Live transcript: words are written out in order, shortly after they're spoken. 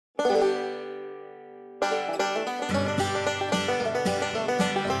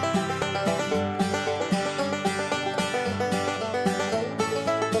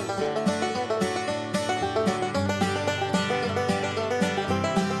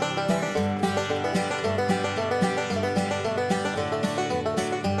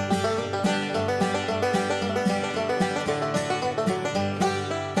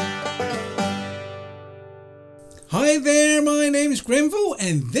Hi there, my name's Grenville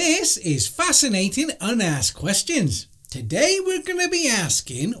and this is Fascinating Unasked Questions. Today we're going to be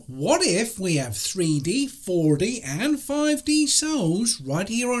asking, what if we have 3D, 4D and 5D souls right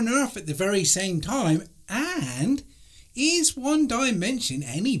here on Earth at the very same time, and is one dimension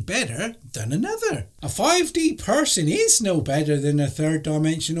any better than another? A 5D person is no better than a third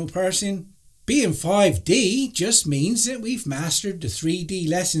dimensional person. Being 5D just means that we've mastered the 3D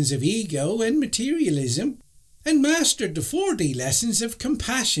lessons of ego and materialism and mastered the 4D lessons of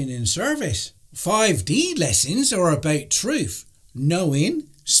compassion and service. 5D lessons are about truth, knowing,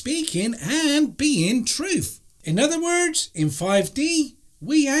 speaking and being truth. In other words, in 5D,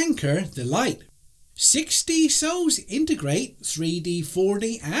 we anchor the light. 6D souls integrate 3D,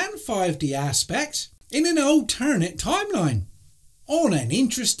 4D and 5D aspects in an alternate timeline. On an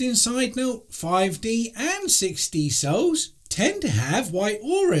interesting side note, 5D and 6D souls tend to have white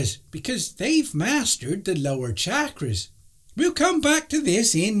auras because they've mastered the lower chakras. We'll come back to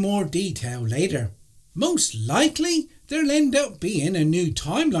this in more detail later. Most likely, there'll end up being a new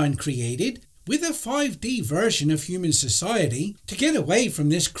timeline created with a 5D version of human society to get away from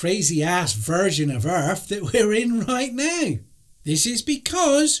this crazy ass version of Earth that we're in right now. This is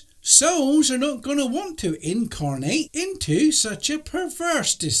because souls are not going to want to incarnate into such a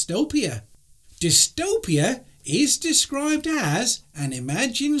perverse dystopia. Dystopia is described as an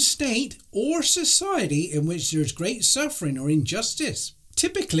imagined state or society in which there's great suffering or injustice.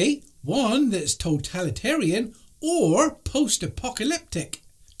 Typically, one that's totalitarian or post-apocalyptic.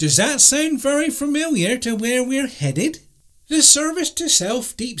 Does that sound very familiar to where we're headed? The service to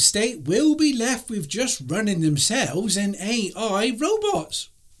self deep state will be left with just running themselves and AI robots.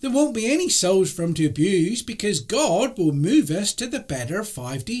 There won't be any souls from to abuse because God will move us to the better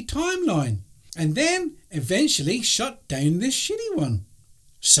 5D timeline and then eventually shut down this shitty one.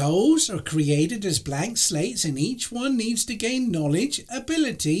 Souls are created as blank slates and each one needs to gain knowledge,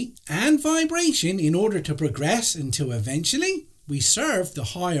 ability and vibration in order to progress until eventually we serve the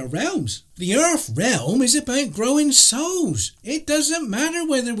higher realms. The Earth realm is about growing souls. It doesn't matter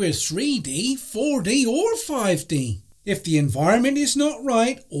whether we're 3D, 4D or 5D. If the environment is not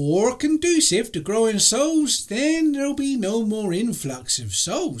right or conducive to growing souls, then there'll be no more influx of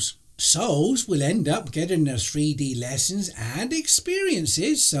souls. Souls will end up getting their 3D lessons and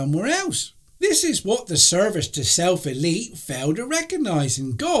experiences somewhere else. This is what the service to self elite failed to recognise,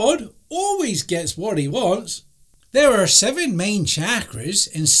 and God always gets what he wants. There are 7 main chakras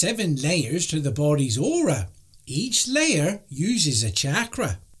and 7 layers to the body's aura. Each layer uses a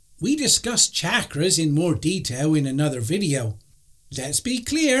chakra. We discussed chakras in more detail in another video. Let's be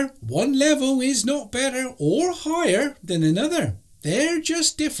clear, one level is not better or higher than another. They're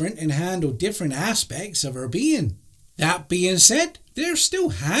just different and handle different aspects of our being. That being said, they're still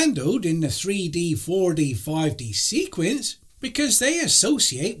handled in the 3D, 4D, 5D sequence because they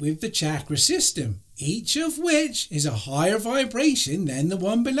associate with the chakra system, each of which is a higher vibration than the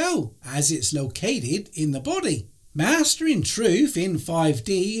one below, as it's located in the body. Mastering truth in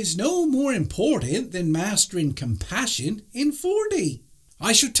 5D is no more important than mastering compassion in 4D.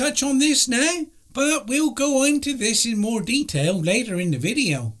 I shall touch on this now, but we'll go into this in more detail later in the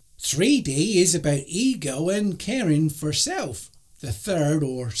video. 3D is about ego and caring for self, the third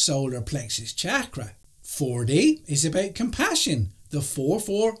or solar plexus chakra. 4D is about compassion, the fourth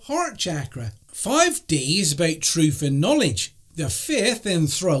or heart chakra. 5D is about truth and knowledge, the fifth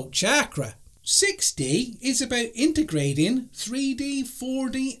and throat chakra. 6D is about integrating 3D,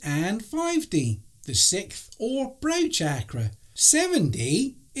 4D and 5D, the sixth or brow chakra.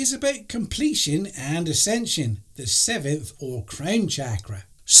 7D is about completion and ascension, the seventh or crown chakra.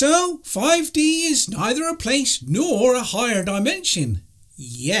 So 5D is neither a place nor a higher dimension,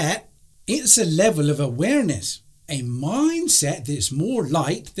 yet it's a level of awareness, a mindset that's more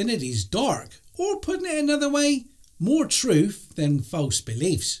light than it is dark, or putting it another way, more truth than false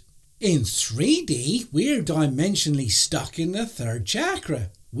beliefs. In 3D, we're dimensionally stuck in the third chakra.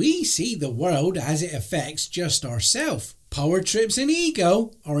 We see the world as it affects just ourselves. Power trips and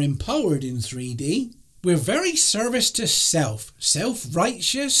ego are empowered in 3D. We're very service to self,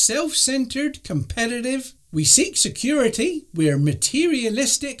 self-righteous, self-centered, competitive. We seek security. We're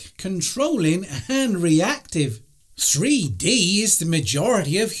materialistic, controlling and reactive. 3D is the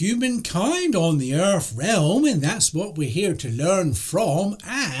majority of humankind on the Earth realm, and that's what we're here to learn from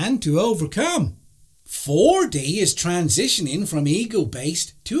and to overcome. 4D is transitioning from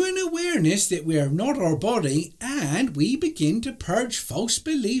ego-based to an awareness that we are not our body, and we begin to purge false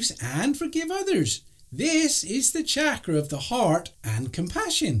beliefs and forgive others. This is the chakra of the heart and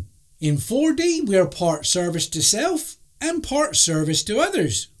compassion. In 4D, we are part service to self and part service to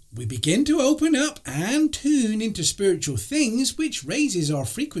others. We begin to open up and tune into spiritual things, which raises our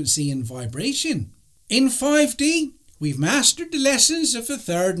frequency and vibration. In 5D, we've mastered the lessons of the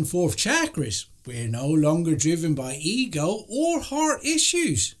 3rd and 4th chakras. We're no longer driven by ego or heart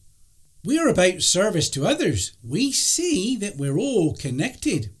issues. We're about service to others. We see that we're all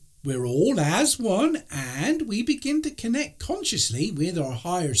connected. We're all as one, and we begin to connect consciously with our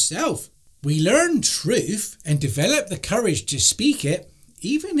higher self. We learn truth and develop the courage to speak it,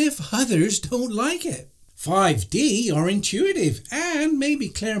 even if others don't like it. 5D are intuitive and maybe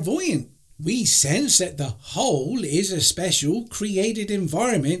clairvoyant. We sense that the whole is a special created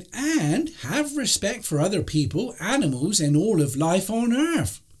environment and have respect for other people, animals and all of life on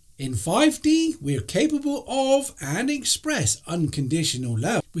Earth. In 5D, we're capable of and express unconditional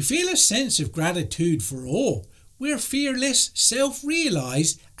love. We feel a sense of gratitude for all. We're fearless,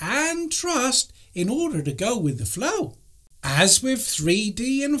 self-realised and trust in order to go with the flow. As with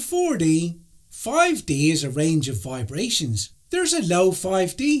 3D and 4D, 5D is a range of vibrations. There's a low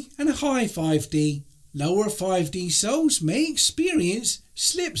 5D and a high 5D. Lower 5D souls may experience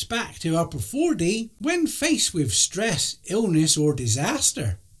slips back to upper 4D when faced with stress, illness or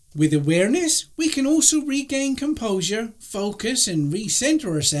disaster. With awareness, we can also regain composure, focus and recenter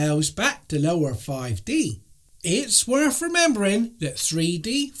ourselves back to lower 5D. It's worth remembering that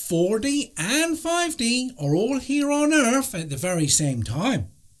 3D, 4D and 5D are all here on Earth at the very same time.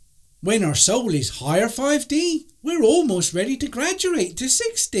 When our soul is higher 5D, we're almost ready to graduate to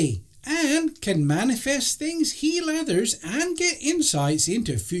 6D and can manifest things, heal others and get insights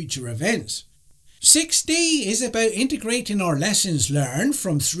into future events. 6D is about integrating our lessons learned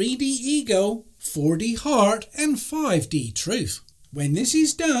from 3D ego, 4D heart and 5D truth. When this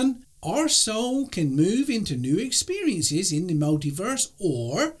is done, our soul can move into new experiences in the multiverse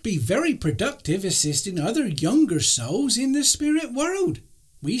or be very productive assisting other younger souls in the spirit world.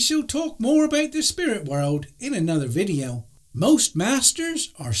 We shall talk more about the spirit world in another video. Most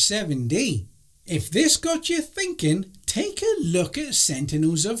masters are 7D. If this got you thinking, take a look at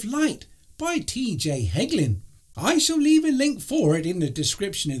Sentinels of Light by TJ Hegland. I shall leave a link for it in the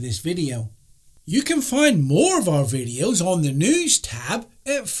description of this video. You can find more of our videos on the news tab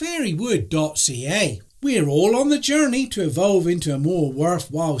at faerywood.ca. We're all on the journey to evolve into a more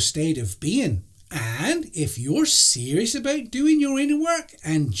worthwhile state of being. And if you're serious about doing your inner work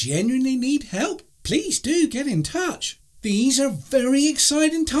and genuinely need help, please do get in touch. These are very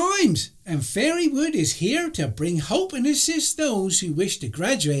exciting times, and Faery Wood is here to bring hope and assist those who wish to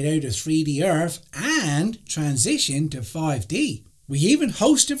graduate out of 3D Earth and transition to 5D. We even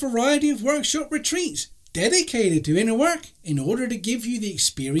host a variety of workshop retreats dedicated to inner work in order to give you the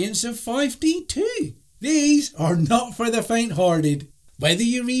experience of 5D too. These are not for the faint-hearted. Whether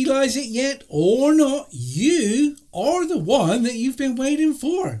you realise it yet or not, you are the one that you've been waiting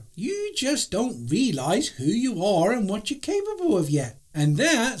for. You just don't realise who you are and what you're capable of yet. And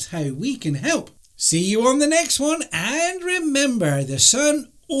that's how we can help. See you on the next one, and remember, the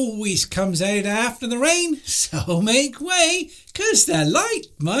sun always comes out after the rain, so make way, 'cause the light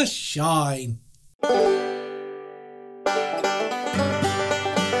must shine.